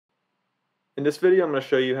In this video, I'm going to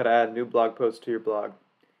show you how to add a new blog post to your blog.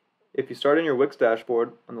 If you start in your Wix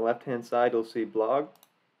dashboard, on the left-hand side, you'll see blog.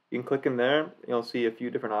 You can click in there, and you'll see a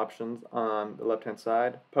few different options on the left-hand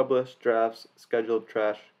side: publish, drafts, scheduled,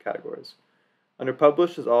 trash, categories. Under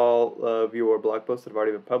publish is all of your blog posts that have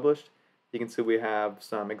already been published. You can see we have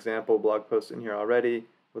some example blog posts in here already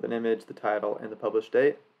with an image, the title, and the published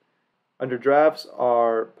date. Under drafts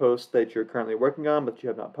are posts that you're currently working on but you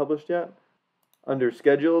have not published yet. Under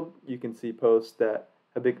scheduled, you can see posts that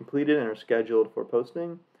have been completed and are scheduled for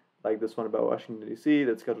posting, like this one about Washington, D.C.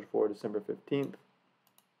 that's scheduled for December 15th.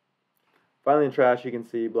 Finally, in trash, you can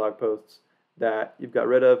see blog posts that you've got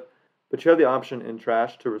rid of, but you have the option in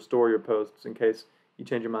trash to restore your posts in case you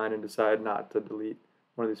change your mind and decide not to delete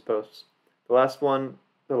one of these posts. The last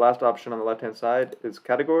option on the left-hand side is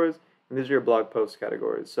categories, and these are your blog post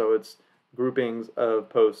categories. So it's groupings of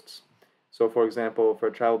posts. So for example, for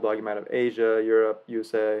a travel blog, you might have Asia, Europe,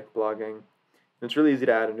 USA, blogging. And it's really easy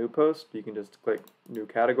to add a new post. You can just click new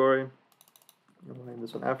category. I'll name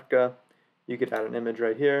this one Africa. You could add an image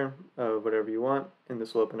right here of whatever you want, and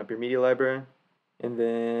this will open up your media library. And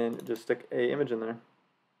then just stick an image in there.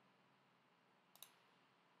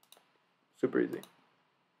 Super easy.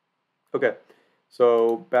 Okay,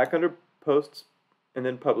 so back under posts and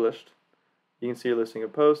then published, you can see your listing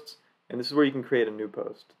of posts. And this is where you can create a new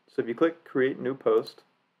post. So if you click Create New Post,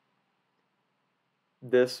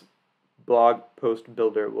 this blog post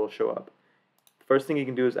builder will show up. First thing you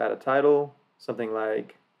can do is add a title, something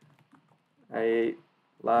like I ate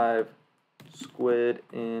live squid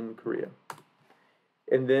in Korea.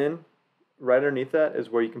 And then right underneath that is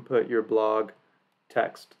where you can put your blog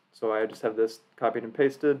text. So I just have this copied and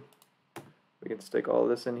pasted. We can stick all of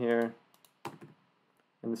this in here.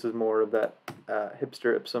 And this is more of that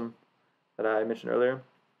hipster ipsum that I mentioned earlier.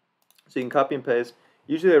 So you can copy and paste.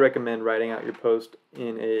 Usually I recommend writing out your post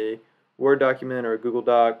in a Word document or a Google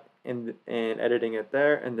Doc and editing it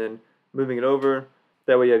there and then moving it over.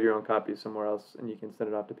 That way you have your own copy somewhere else and you can send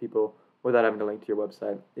it off to people without having to link to your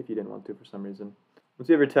website if you didn't want to for some reason. Once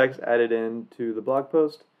you have your text added into the blog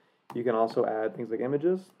post, you can also add things like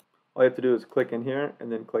images. All you have to do is click in here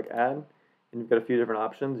and then click add, and you've got a few different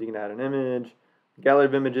options. You can add an image, a gallery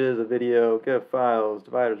of images, a video, GIF files,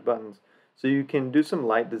 dividers, buttons. So you can do some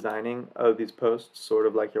light designing of these posts, sort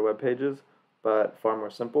of like your web pages, but far more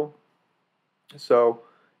simple. So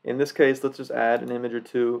in this case, let's just add an image or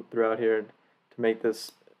two throughout here to make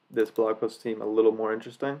this blog post seem a little more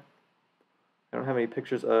interesting. I don't have any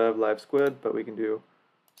pictures of live squid, but we can do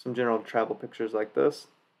some general travel pictures like this.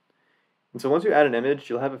 And so once you add an image,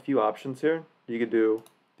 you'll have a few options here. You could do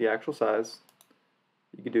the actual size.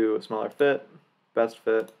 You could do a smaller fit, best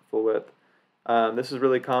fit, full width. This is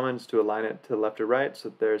really common, just to align it to left or right so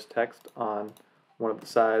that there's text on one of the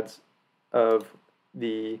sides of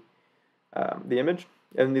the image.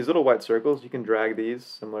 And these little white circles, you can drag these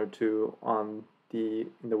similar to in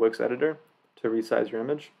the Wix editor to resize your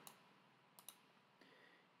image.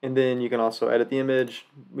 And then you can also edit the image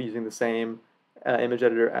using the same image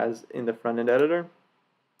editor as in the front-end editor.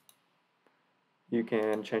 You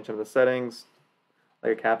can change some of the settings,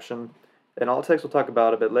 like a caption. And alt text we'll talk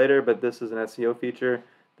about a bit later, but this is an SEO feature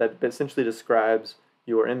that essentially describes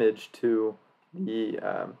your image to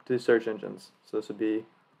the search engines. So this would be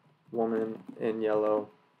woman in yellow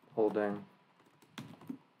holding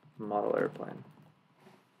model airplane.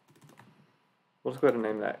 We'll just go ahead and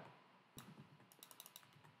name that.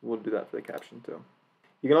 We'll do that for the caption too.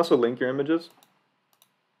 You can also link your images.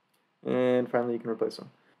 And finally, you can replace them.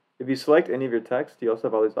 If you select any of your text, you also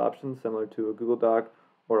have all these options similar to a Google Doc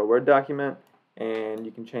or a Word document, and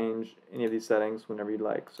you can change any of these settings whenever you'd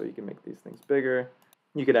like. So you can make these things bigger.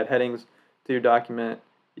 You could add headings to your document.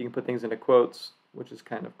 You can put things into quotes, which is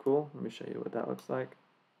kind of cool. Let me show you what that looks like.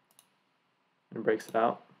 And breaks it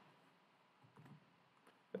out.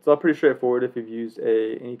 It's all pretty straightforward if you've used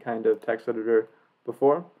any kind of text editor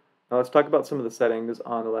before. Now let's talk about some of the settings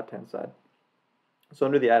on the left-hand side. So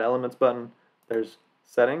under the Add Elements button, there's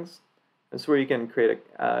Settings. This is where you can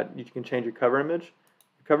you can change your cover image.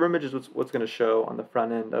 The cover image is what's going to show on the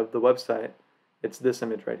front end of the website. It's this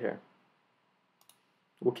image right here.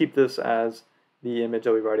 We'll keep this as the image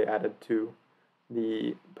that we've already added to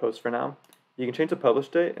the post for now. You can change the publish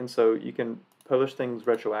date, and so you can publish things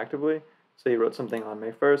retroactively. So you wrote something on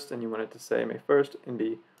May 1st, and you want it to say May 1st and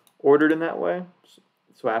be ordered in that way.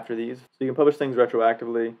 So after these, so you can publish things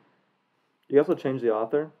retroactively. You can also change the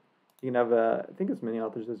author. You can have, I think, as many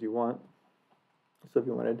authors as you want. So if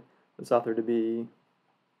you wanted this author to be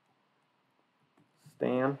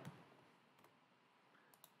Stan,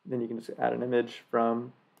 then you can just add an image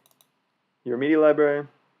from your media library.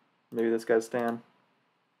 Maybe this guy's Stan.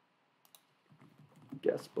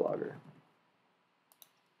 guest blogger.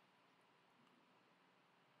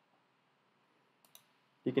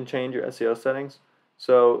 You can change your SEO settings.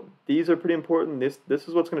 So these are pretty important. This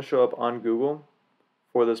is what's going to show up on Google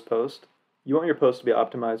for this post. You want your post to be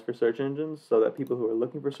optimized for search engines so that people who are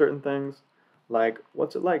looking for certain things, like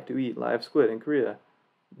what's it like to eat live squid in Korea,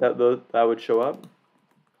 that would show up.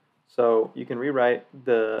 So you can rewrite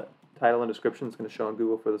the title and description that's going to show on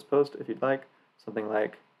Google for this post if you'd like. Something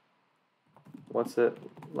like, what's it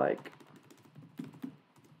like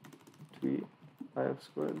to eat live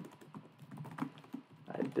squid?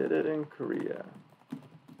 I did it in Korea.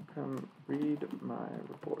 Come read my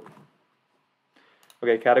report.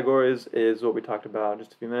 Okay, categories is what we talked about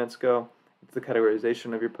just a few minutes ago. It's the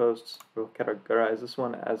categorization of your posts. We'll categorize this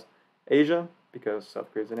one as Asia because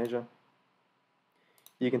South Korea is in Asia.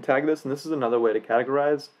 You can tag this, and this is another way to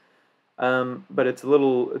categorize, but it's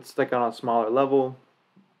like on a smaller level.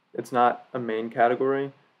 It's not a main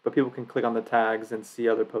category, but people can click on the tags and see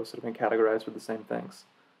other posts that have been categorized with the same things.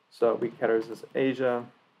 So we can categorize this Asia,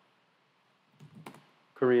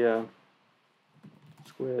 Korea,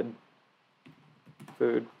 squid,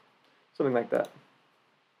 food, something like that.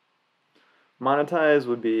 Monetize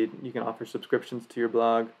would be you can offer subscriptions to your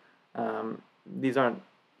blog.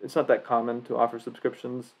 It's not that common to offer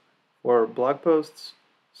subscriptions for blog posts,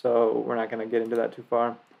 so we're not going to get into that too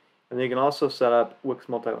far. And then you can also set up Wix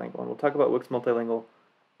Multilingual, and we'll talk about Wix Multilingual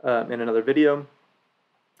in another video,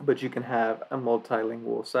 but you can have a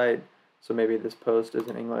multilingual site, so maybe this post is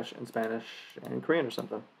in English and Spanish and Korean or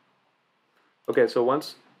something. Okay, so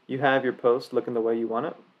once you have your post looking the way you want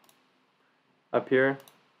it, up here,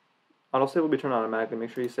 autosave will be turned on automatically. Make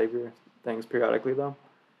sure you save your things periodically though.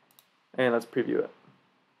 And let's preview it.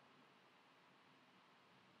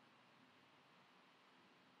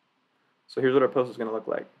 So here's what our post is going to look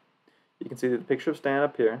like. You can see the picture of Stan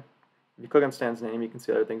up here. If you click on Stan's name, you can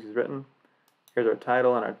see other things he's written. Here's our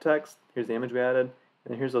title and our text. Here's the image we added.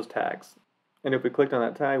 And here's those tags. And if we clicked on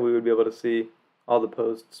that tag, we would be able to see all the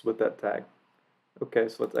posts with that tag. Okay,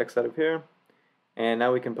 so let's X out of here. And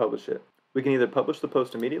now we can publish it. We can either publish the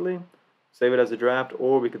post immediately, save it as a draft,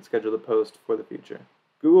 or we could schedule the post for the future.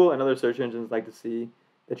 Google and other search engines like to see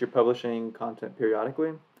that you're publishing content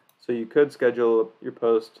periodically. So you could schedule your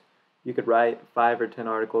post. You could write 5 or 10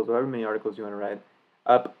 articles, or however many articles you want to write,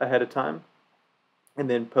 up ahead of time, and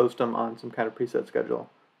then post them on some kind of preset schedule.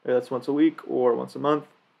 Maybe that's once a week, or once a month,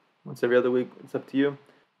 once every other week. It's up to you.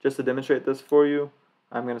 Just to demonstrate this for you,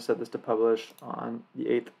 I'm going to set this to publish on the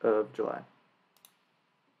 8th of July.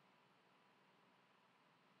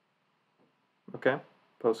 Okay,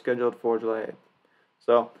 post scheduled for July 8th.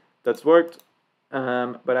 So that's worked,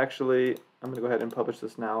 but actually I'm going to go ahead and publish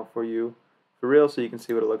this now for you for real so you can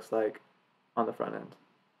see what it looks like on the front end.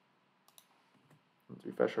 Let's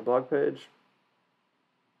refresh our blog page.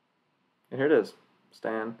 And here it is.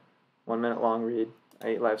 Stan, 1 minute long read. I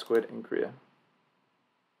ate live squid in Korea.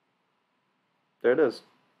 There it is.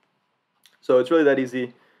 So it's really that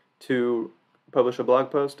easy to publish a blog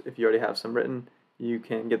post. If you already have some written, you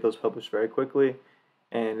can get those published very quickly.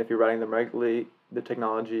 And if you're writing them regularly, the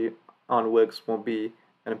technology on Wix won't be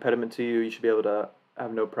an impediment to you. You should be able to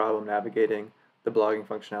have no problem navigating the blogging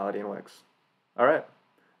functionality in Wix. All right,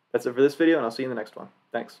 that's it for this video, and I'll see you in the next one.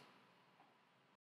 Thanks.